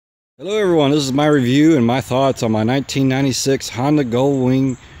Hello everyone, this is my review and my thoughts on my 1996 Honda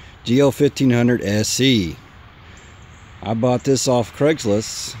Goldwing GL1500 SE. I bought this off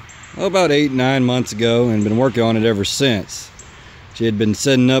Craigslist about 8-9 months ago and been working on it ever since. She had been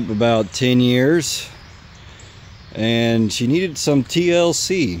setting up about 10 years and she needed some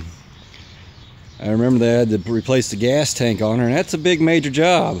TLC. I remember they had to replace the gas tank on her, and that's a big major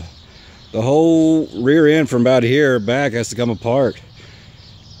job. The whole rear end from about here back has to come apart.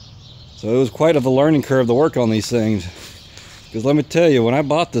 So it was quite of a learning curve to work on these things. Because let me tell you, when I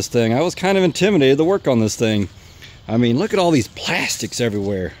bought this thing, I was kind of intimidated to work on this thing. I mean, look at all these plastics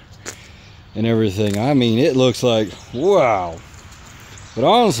everywhere and everything. I mean, it looks like, wow. But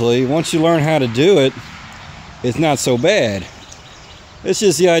honestly, once you learn how to do it, it's not so bad. It's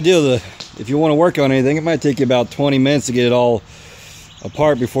just the idea that if you want to work on anything, it might take you about 20 minutes to get it all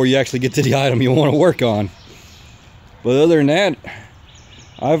apart before you actually get to the item you want to work on. But other than that,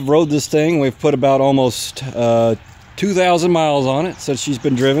 I've rode this thing. We've put about almost 2,000 miles on it since she's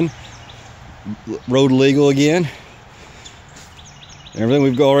been driven. Road legal again. Everything.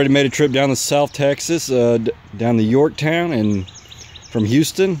 We've already made a trip down to South Texas, down to Yorktown, and from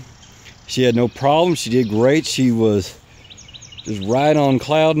Houston. She had no problem. She did great. She was just right on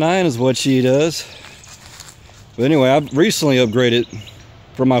cloud 9 is what she does. But anyway, I've recently upgraded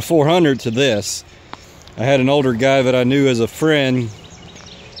from my 400 to this. I had an older guy that I knew as a friend.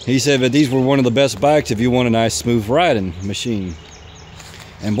 He said that these were one of the best bikes if you want a nice smooth riding machine.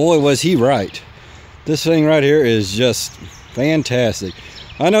 And boy was he right. This thing right here is just fantastic.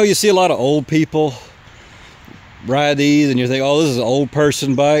 I know you see a lot of old people ride these and you think, oh, this is an old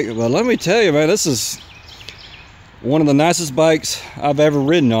person bike. But let me tell you, man, this is one of the nicest bikes I've ever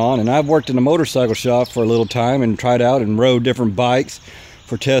ridden on. And I've worked in a motorcycle shop for a little time and tried out and rode different bikes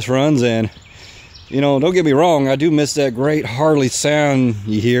for test runs. And you know, don't get me wrong, I do miss that great Harley sound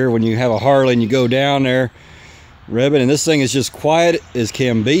you hear when you have a Harley and you go down there revving, and this thing is just quiet as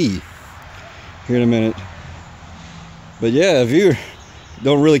can be. Here in a minute. But yeah, if you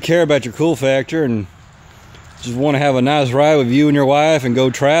don't really care about your cool factor and just want to have a nice ride with you and your wife and go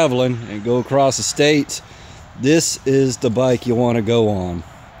traveling and go across the states, this is the bike you want to go on.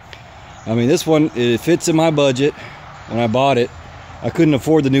 I mean, this one, it fits in my budget. When I bought it, I couldn't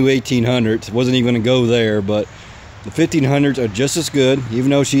afford the new 1800s. Wasn't even going to go there, but the 1500s are just as good,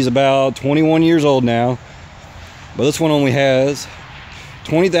 even though she's about 21 years old now. But this one only has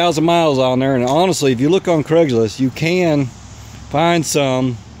 20,000 miles on there, and honestly, if you look on Craigslist, you can find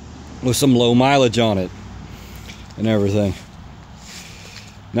some with some low mileage on it and everything.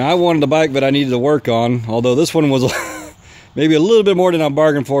 Now, I wanted a bike that I needed to work on, although this one was maybe a little bit more than I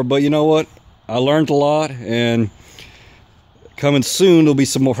bargained for, but you know what? I learned a lot, and coming soon, there'll be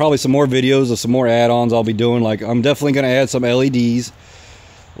probably some more videos of some more add-ons I'll be doing. Like, I'm definitely going to add some LEDs,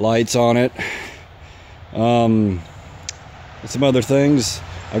 lights on it, and some other things.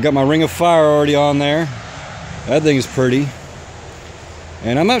 I've got my Ring of Fire already on there. That thing's pretty.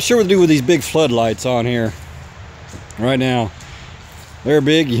 And I'm not sure what to do with these big floodlights on here right now. They're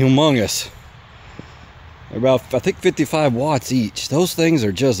big, humongous. They're about, I think, 55 watts each. Those things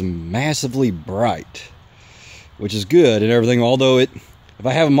are just massively bright, which is good and everything, although if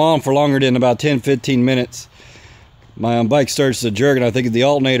I have them on for longer than about 10-15 minutes, my bike starts to jerk, and I think the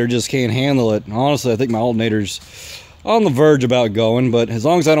alternator just can't handle it. And honestly, I think my alternator's on the verge about going, but as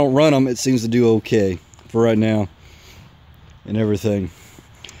long as I don't run them, it seems to do okay for right now and everything.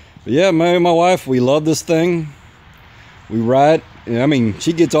 But yeah, my wife, we love this thing. We ride, I mean,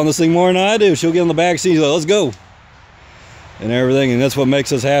 she gets on this thing more than I do. She'll get on the back seat, she's like, let's go, and everything, and that's what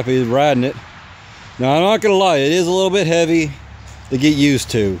makes us happy, is riding it. Now, I'm not gonna lie, it is a little bit heavy to get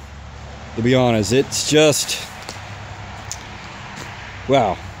used to be honest. It's just,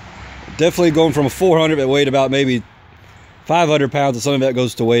 wow. Definitely going from a 400 that weighed about maybe 500 pounds to something that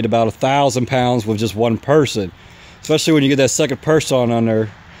goes to weight about 1,000 pounds with just one person. Especially when you get that second person on there.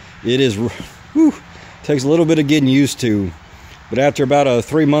 It is, whew, takes a little bit of getting used to. But after about a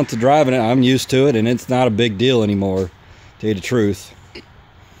 3 months of driving it, I'm used to it, and it's not a big deal anymore, to tell you the truth.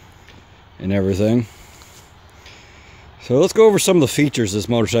 And everything. So let's go over some of the features this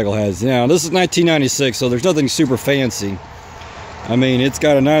motorcycle has. Now, this is 1996, so there's nothing super fancy. I mean, it's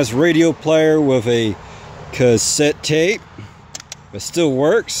got a nice radio player with a cassette tape. It still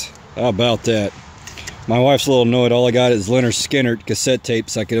works. How about that? My wife's a little annoyed. All I got is Leonard Skinner cassette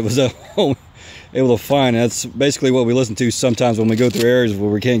tapes I was able to find. That's basically what we listen to sometimes when we go through areas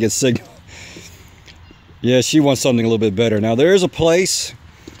where we can't get signal. Yeah, she wants something a little bit better. Now, there is a place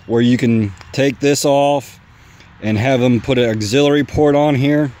where you can take this off and have them put an auxiliary port on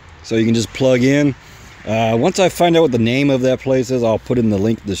here, so you can just plug in. Once I find out what the name of that place is, I'll put in the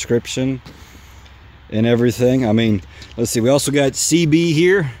link description and everything. I mean, let's see, we also got CB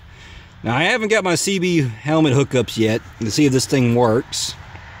here. Now, I haven't got my CB helmet hookups yet to see if this thing works,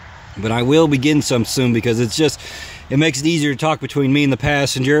 but I will begin some soon, because it makes it easier to talk between me and the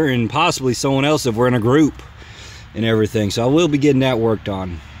passenger and possibly someone else if we're in a group and everything. So I will be getting that worked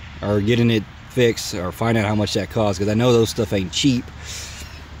on, or getting it fixed, or find out how much that costs, because I know those stuff ain't cheap.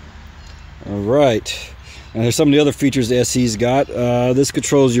 All right, and there's some of the other features the SE's got. This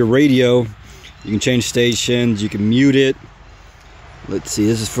controls your radio. You can change stations, you can mute it. Let's see,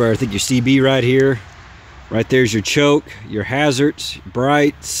 this is for, I think, your CB right here. Right there's your choke, your hazards,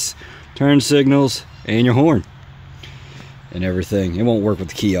 brights, turn signals, and your horn and everything. It won't work with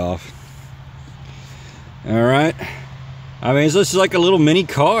the key off. All right, I mean, it's just like a little mini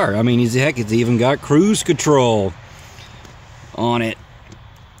car. I mean, heck, it's even got cruise control on it.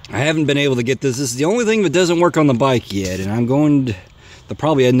 I haven't been able to get this. This is the only thing that doesn't work on the bike yet, and I'm going to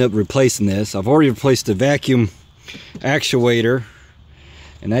probably end up replacing this. I've already replaced the vacuum actuator,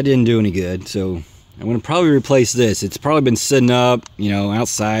 and that didn't do any good, so I'm going to probably replace this. It's probably been sitting up, you know,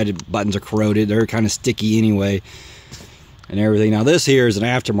 outside. Buttons are corroded. They're kind of sticky anyway and everything. Now, this here is an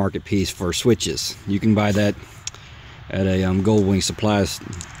aftermarket piece for switches. You can buy that at a Goldwing Supplies.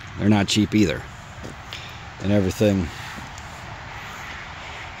 They're not cheap either and everything.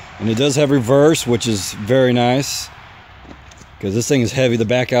 And it does have reverse, which is very nice, because this thing is heavy to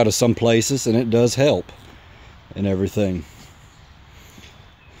back out of some places, and it does help and everything.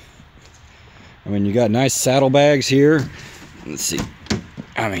 I mean, you got nice saddlebags here. Let's see.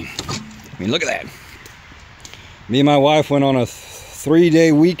 I mean, look at that. Me and my wife went on a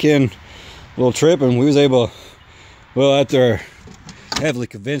 3-day weekend little trip, and we was able, well, after I heavily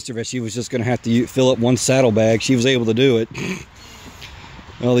convinced her that she was just going to have to fill up one saddlebag, she was able to do it.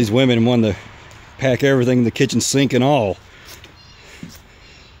 All these women wanted to pack everything in the kitchen sink and all.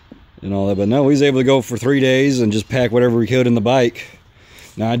 And all that, but no, we was able to go for 3 days and just pack whatever we could in the bike.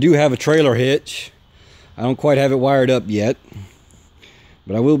 Now, I do have a trailer hitch. I don't quite have it wired up yet,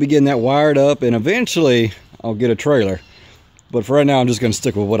 but I will be getting that wired up, and eventually I'll get a trailer. But for right now, I'm just going to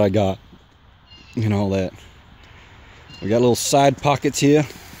stick with what I got and all that. We got little side pockets here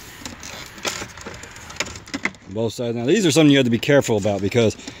on both sides. Now, these are something you have to be careful about,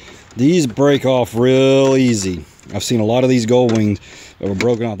 because these break off real easy. I've seen a lot of these Goldwings that were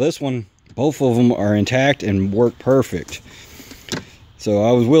broken off. This one, both of them are intact and work perfect. So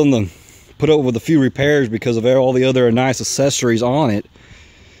I was willing to put up with a few repairs because of all the other nice accessories on it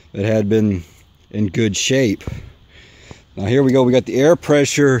that had been in good shape. Now, here we go. We got the air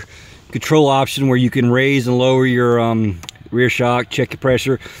pressure control option, where you can raise and lower your rear shock, check your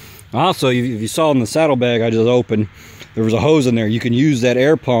pressure. Also, if you saw in the saddlebag I just opened, there was a hose in there. You can use that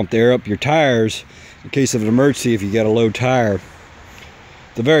air pump to air up your tires in case of an emergency if you got a low tire.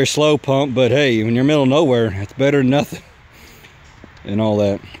 It's a very slow pump, but hey, when you're in the middle of nowhere, it's better than nothing and all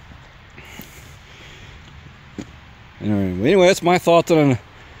that. Anyway, that's my thoughts on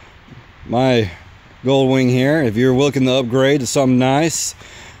my Goldwing here. If you're looking to upgrade to something nice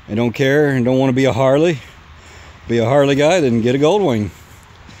and don't care and don't want to be a Harley guy, then get a Goldwing.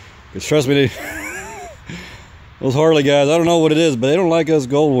 Because trust me, those Harley guys, I don't know what it is, but they don't like us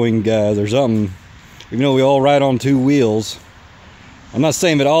Goldwing guys or something. Even though we all ride on 2 wheels. I'm not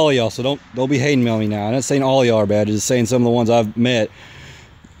saying that all of y'all, so don't be hating on me now. I'm not saying all y'all are bad. I'm just saying some of the ones I've met.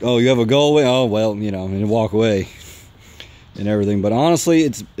 Oh, you have a Goldwing? Oh, well, you know, and walk away and everything. But honestly,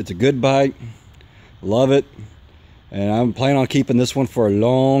 it's a good bike. Love it. And I'm planning on keeping this one for a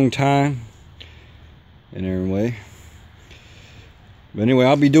long time. And anyway. But anyway,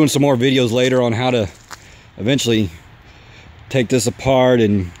 I'll be doing some more videos later on how to eventually take this apart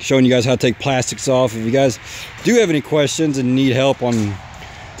and showing you guys how to take plastics off. If you guys do have any questions and need help on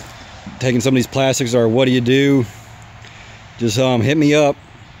taking some of these plastics, or what do you do, just hit me up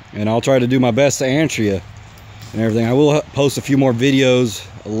and I'll try to do my best to answer you and everything. I will post a few more videos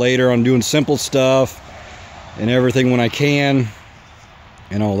later on doing simple stuff and everything when I can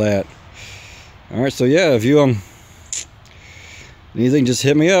and all that. All right, so yeah, if you anything, just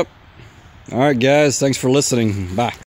hit me up. All right, guys, thanks for listening. Bye.